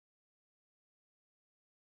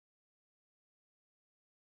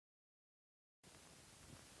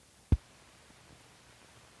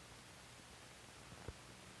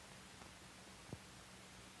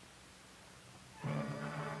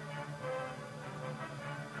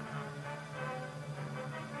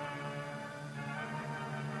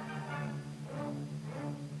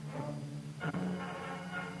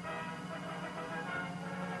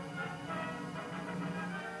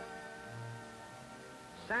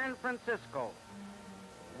San Francisco.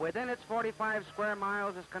 Within its 45 square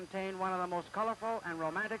miles is contained one of the most colorful and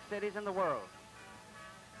romantic cities in the world.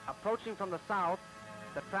 Approaching from the south,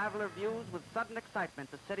 the traveler views with sudden excitement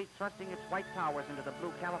the city thrusting its white towers into the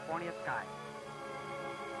blue California sky.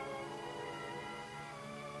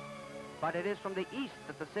 But it is from the east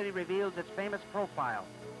that the city reveals its famous profile,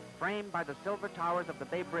 framed by the silver towers of the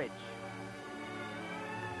Bay Bridge.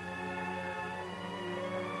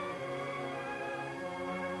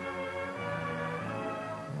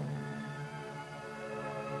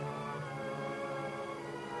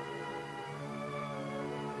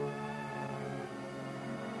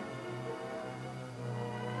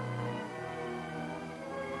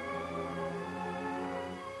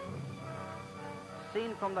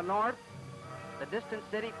 Seen from the north, the distant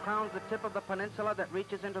city crowns the tip of the peninsula that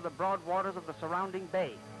reaches into the broad waters of the surrounding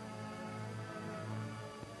bay.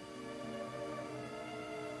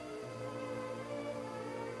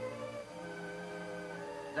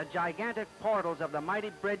 The gigantic portals of the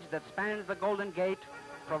mighty bridge that spans the Golden Gate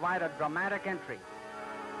provide a dramatic entry.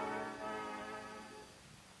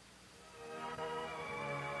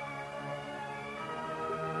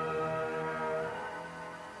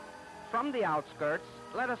 From the outskirts,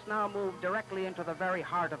 let us now move directly into the very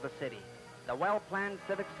heart of the city, the well-planned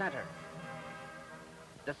Civic Center.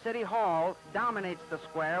 The City Hall dominates the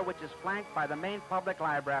square, which is flanked by the main public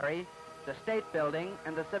library, the State Building,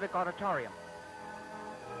 and the Civic Auditorium.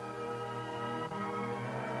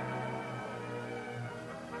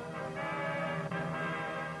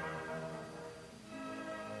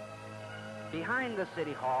 Behind the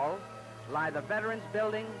City Hall lie the Veterans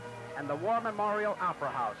Building and the War Memorial Opera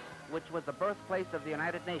House, which was the birthplace of the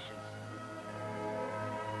United Nations.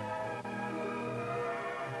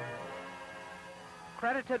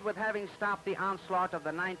 Credited with having stopped the onslaught of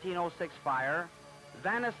the 1906 fire,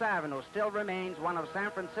 Ness Avenue still remains one of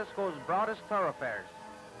San Francisco's broadest thoroughfares.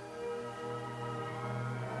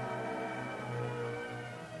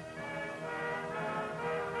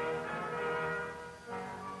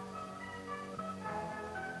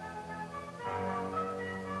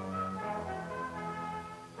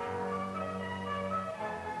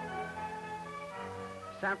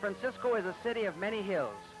 San Francisco is a city of many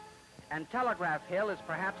hills, and Telegraph Hill is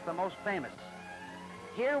perhaps the most famous.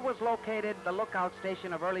 Here was located the lookout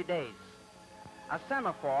station of early days. A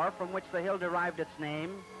semaphore, from which the hill derived its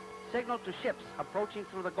name, signaled to ships approaching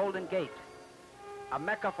through the Golden Gate. A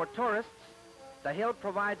mecca for tourists, the hill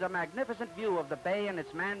provides a magnificent view of the bay and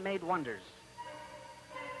its man-made wonders.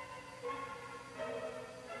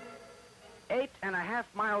 8.5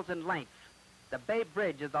 miles in length, the Bay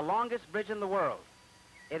Bridge is the longest bridge in the world.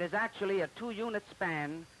 It is actually a 2-unit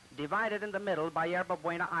span divided in the middle by Yerba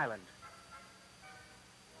Buena Island.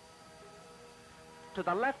 To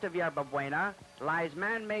the left of Yerba Buena lies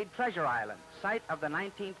man-made Treasure Island, site of the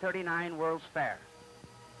 1939 World's Fair.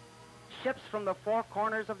 Ships from the 4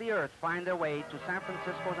 corners of the earth find their way to San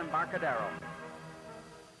Francisco's Embarcadero.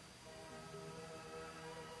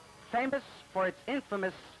 Famous for its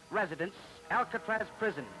infamous residence, Alcatraz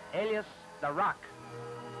Prison, alias the Rock.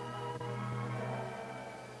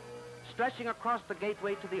 Stretching across the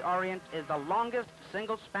gateway to the Orient is the longest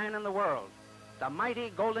single span in the world, the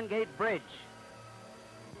mighty Golden Gate Bridge.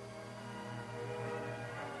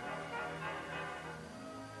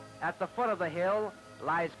 At the foot of the hill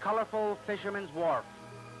lies colorful Fisherman's Wharf.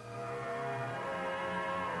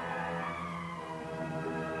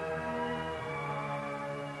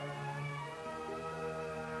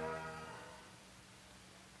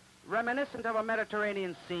 Reminiscent of a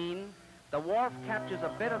Mediterranean scene, the wharf captures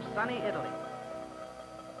a bit of sunny Italy.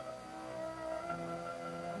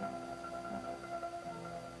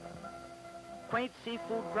 Quaint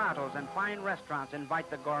seafood grottos and fine restaurants invite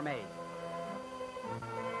the gourmet.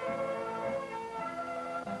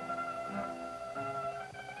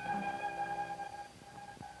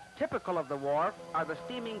 Typical of the wharf are the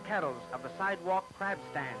steaming kettles of the sidewalk crab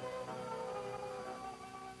stands.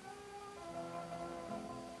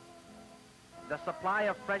 The supply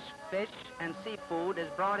of fresh fish and seafood is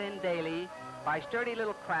brought in daily by sturdy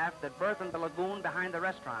little craft that berth in the lagoon behind the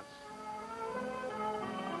restaurants.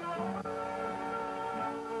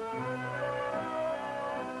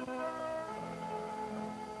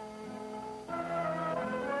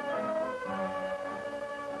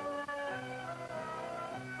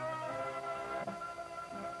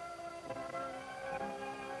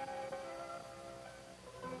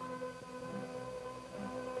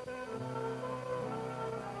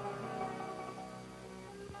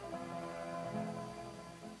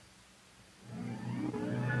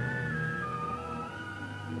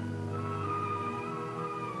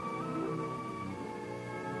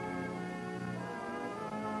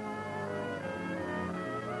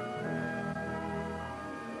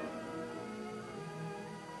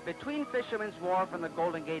 Between Fisherman's Wharf and the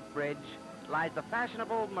Golden Gate Bridge lies the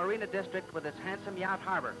fashionable Marina district with its handsome yacht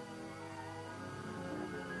harbor.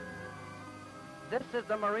 This is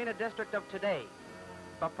the Marina district of today,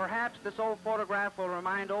 but perhaps this old photograph will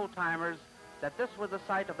remind old-timers that this was the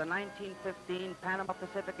site of the 1915 Panama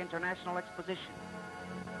Pacific International Exposition.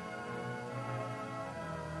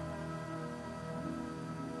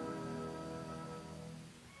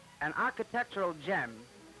 An architectural gem,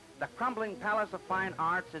 the crumbling Palace of Fine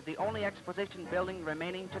Arts is the only exposition building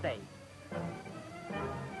remaining today.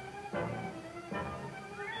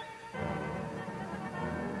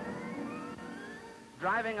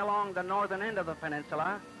 Driving along the northern end of the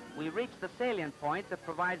peninsula, we reach the salient point that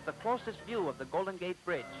provides the closest view of the Golden Gate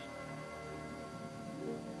Bridge.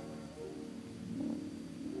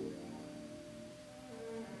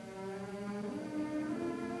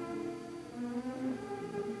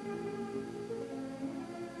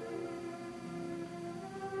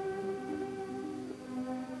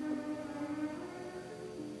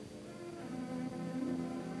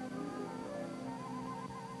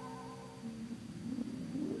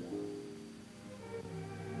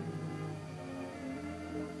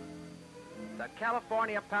 The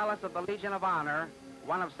California Palace of the Legion of Honor,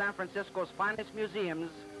 one of San Francisco's finest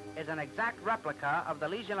museums, is an exact replica of the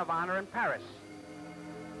Legion of Honor in Paris.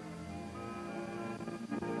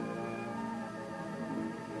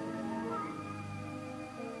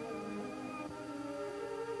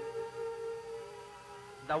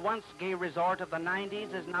 The once gay resort of the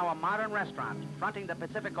 90s is now a modern restaurant fronting the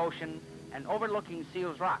Pacific Ocean and overlooking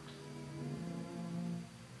Seals Rocks.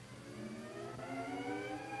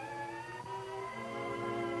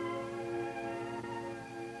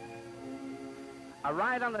 A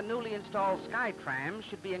ride on the newly installed Sky Tram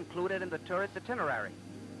should be included in the tourist itinerary.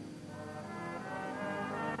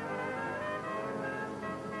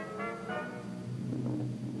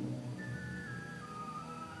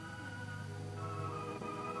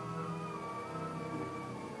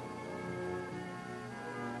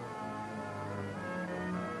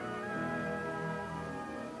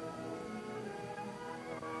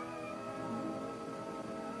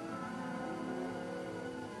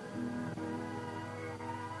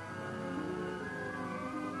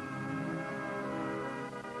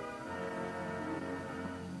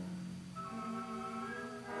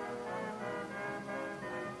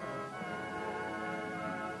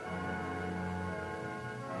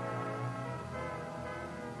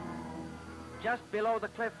 Just below the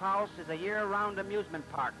Cliff House is a year-round amusement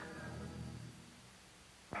park.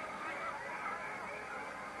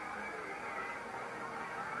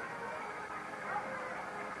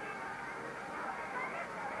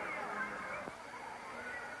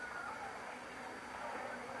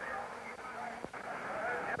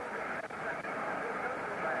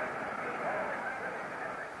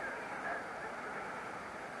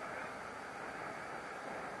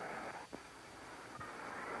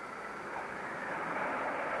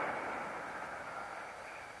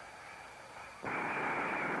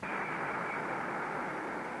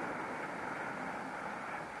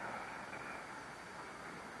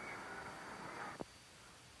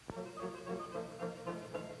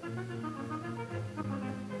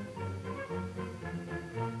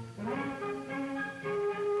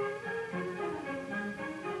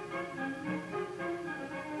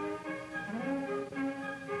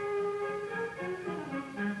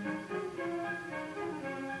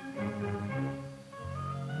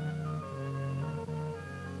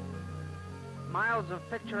 Miles of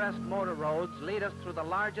picturesque motor roads lead us through the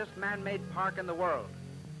largest man-made park in the world.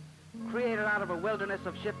 Created out of a wilderness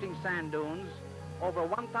of shifting sand dunes, over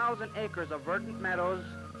 1,000 acres of verdant meadows,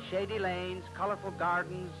 shady lanes, colorful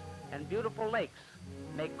gardens, and beautiful lakes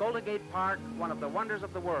make Golden Gate Park one of the wonders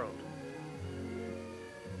of the world.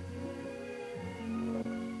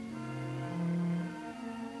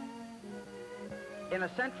 In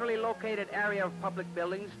a centrally located area of public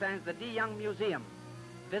buildings stands the DeYoung Museum,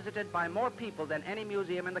 visited by more people than any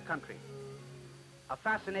museum in the country. A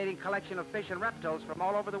fascinating collection of fish and reptiles from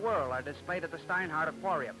all over the world are displayed at the Steinhart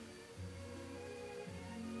Aquarium.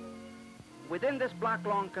 Within this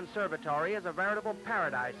block-long conservatory is a veritable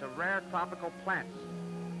paradise of rare tropical plants.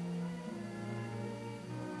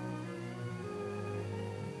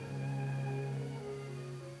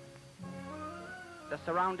 The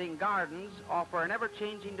surrounding gardens offer an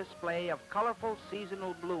ever-changing display of colorful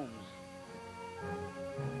seasonal blooms.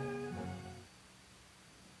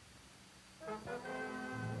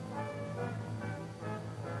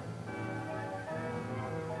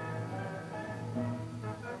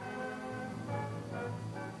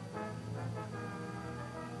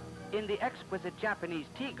 In the exquisite Japanese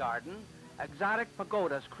tea garden, Exotic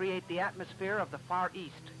pagodas create the atmosphere of the Far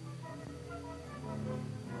East.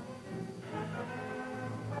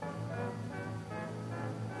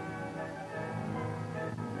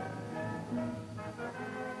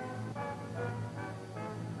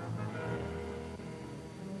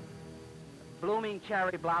 Blooming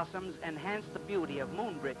cherry blossoms enhance the beauty of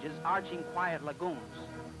moon bridges arching quiet lagoons.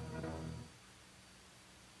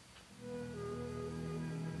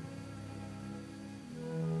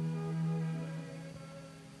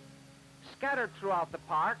 Scattered throughout the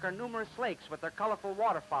park are numerous lakes with their colorful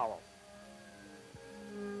waterfowl.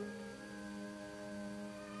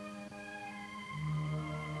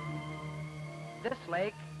 This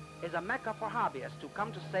lake is a mecca for hobbyists who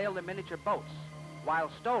come to sail the miniature boats, while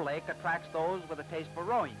Stow Lake attracts those with a taste for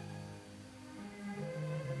rowing.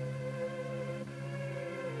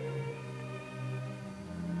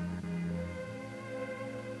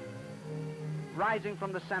 Rising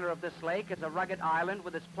from the center of this lake is a rugged island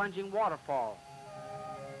with its plunging waterfall.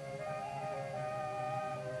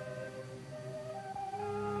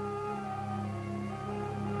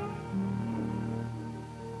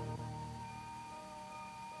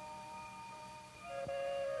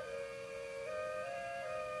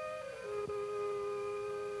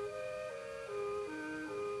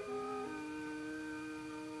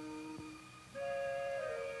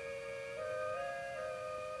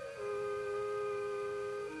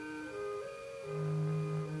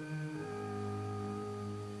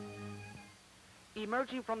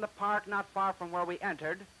 Emerging from the park not far from where we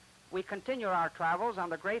entered, we continue our travels on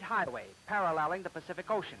the Great Highway, paralleling the Pacific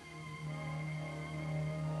Ocean.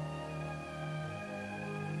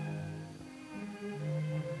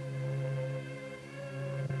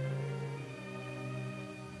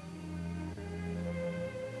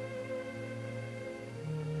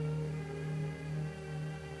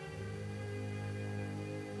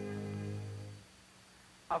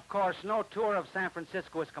 Of course, no tour of San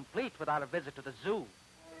Francisco is complete without a visit to the zoo.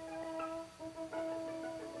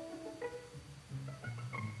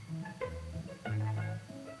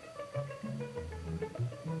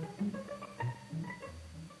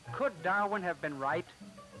 Could Darwin have been right?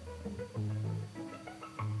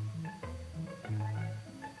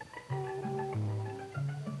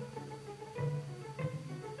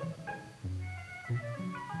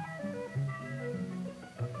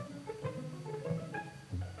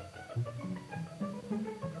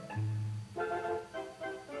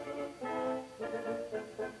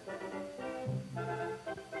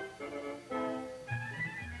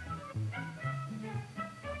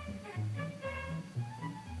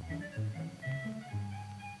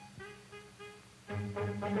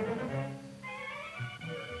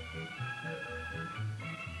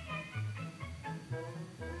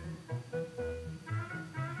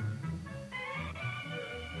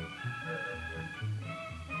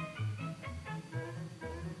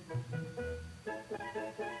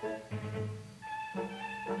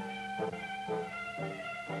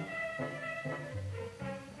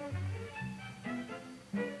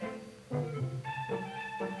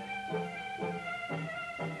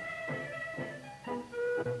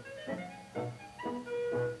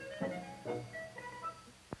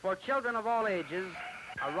 For children of all ages,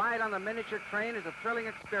 a ride on the miniature train is a thrilling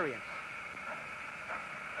experience.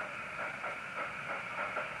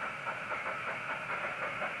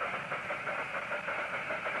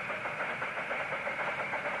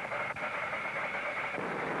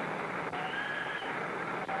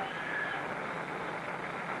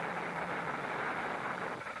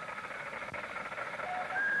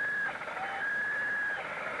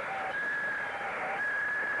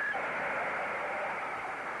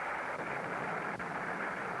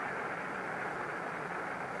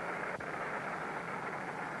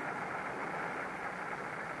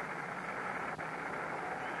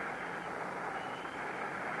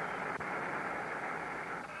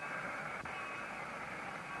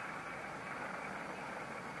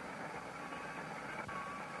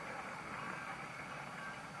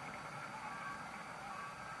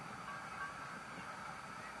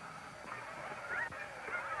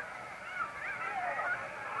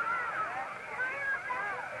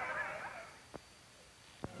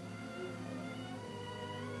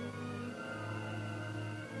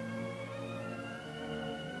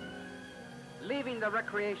 Leaving the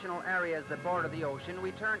recreational areas that border the ocean,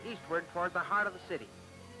 we turn eastward toward the heart of the city.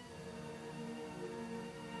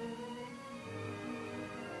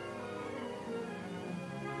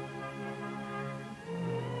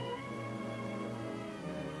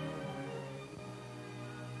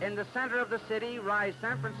 In the center of the city rise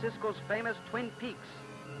San Francisco's famous Twin Peaks.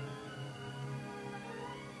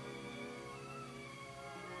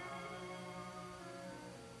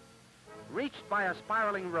 Reached by a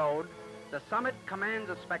spiraling road, the summit commands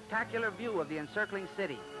a spectacular view of the encircling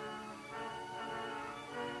city.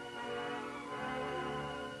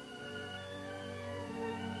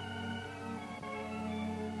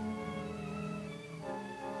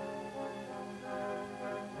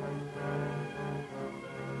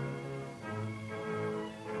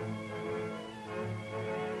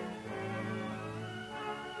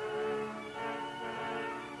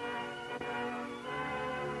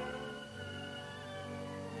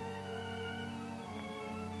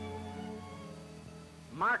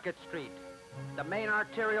 Market Street, the main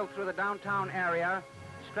arterial through the downtown area,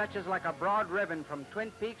 stretches like a broad ribbon from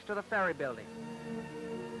Twin Peaks to the Ferry Building.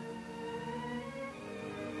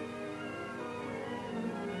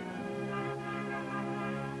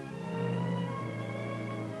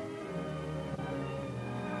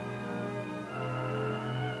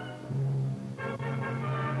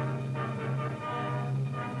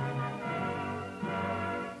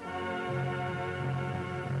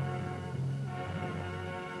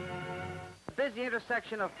 The busy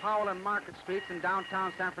intersection of Powell and Market Streets in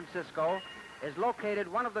downtown San Francisco is located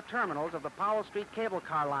one of the terminals of the Powell Street cable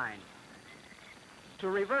car line. To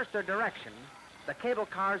reverse their direction, the cable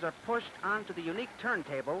cars are pushed onto the unique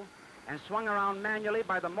turntable and swung around manually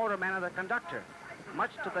by the motorman and the conductor,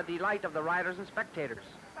 much to the delight of the riders and spectators.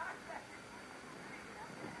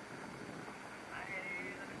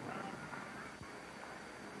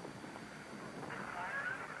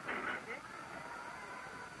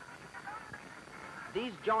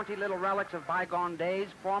 These jaunty little relics of bygone days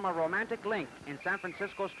form a romantic link in San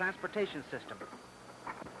Francisco's transportation system.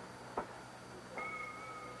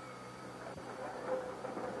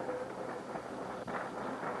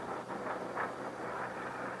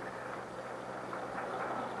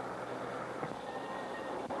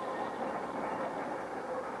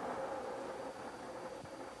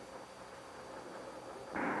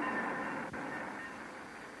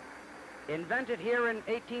 Invented here in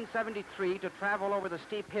 1873 to travel over the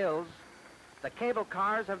steep hills, the cable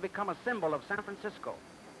cars have become a symbol of San Francisco.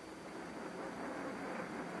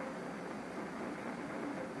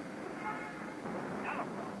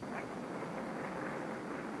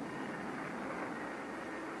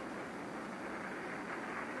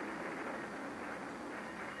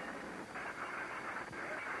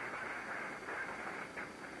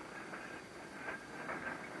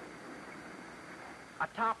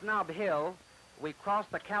 Atop Nob Hill, we cross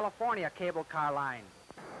the California cable car line.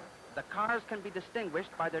 The cars can be distinguished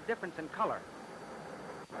by their difference in color.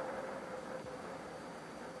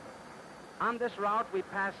 On this route, we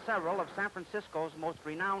pass several of San Francisco's most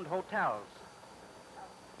renowned hotels.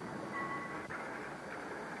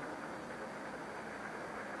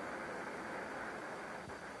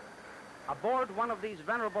 Aboard one of these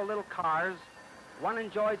venerable little cars, one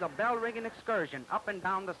enjoys a bell-ringing excursion up and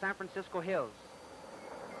down the San Francisco hills.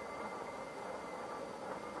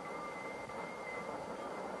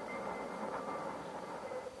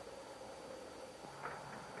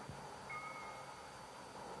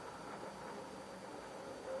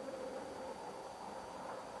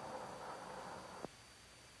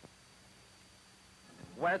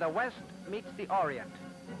 Where the West meets the Orient,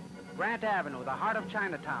 Grant Avenue, the heart of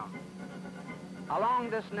Chinatown.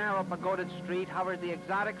 Along this narrow pagoded street hovers the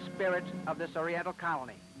exotic spirit of this Oriental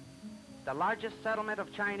colony, the largest settlement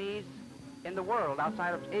of Chinese in the world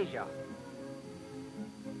outside of Asia.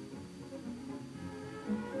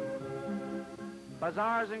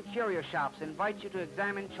 Bazaars and curio shops invite you to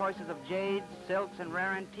examine choices of jades, silks, and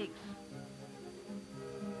rare antiques.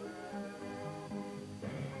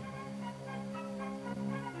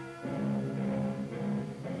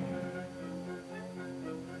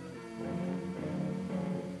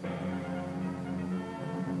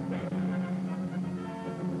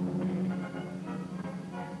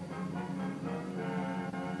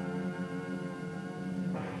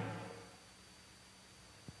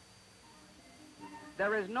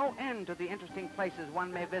 There is no end to the interesting places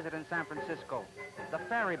one may visit in San Francisco. The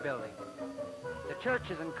Ferry Building, the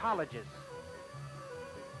churches and colleges.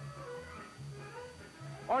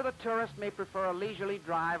 Or the tourist may prefer a leisurely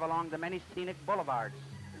drive along the many scenic boulevards.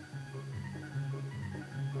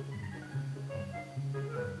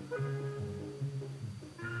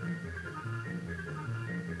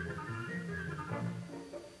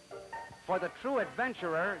 For the true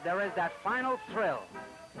adventurer, there is that final thrill,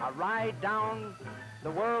 a ride down the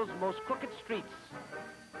world's most crooked streets.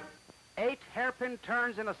 8 hairpin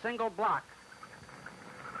turns in a single block.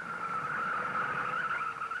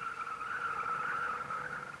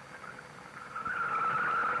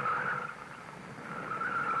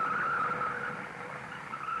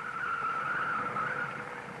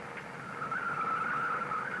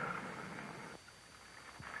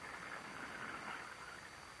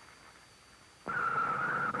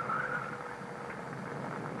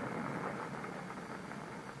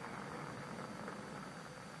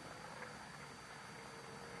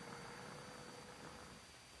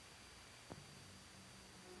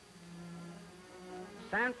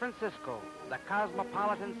 San Francisco, the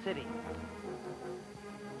cosmopolitan city,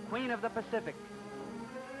 Queen of the Pacific,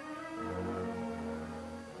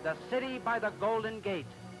 the city by the Golden Gate,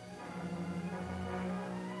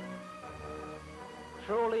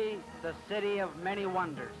 truly the city of many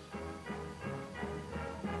wonders.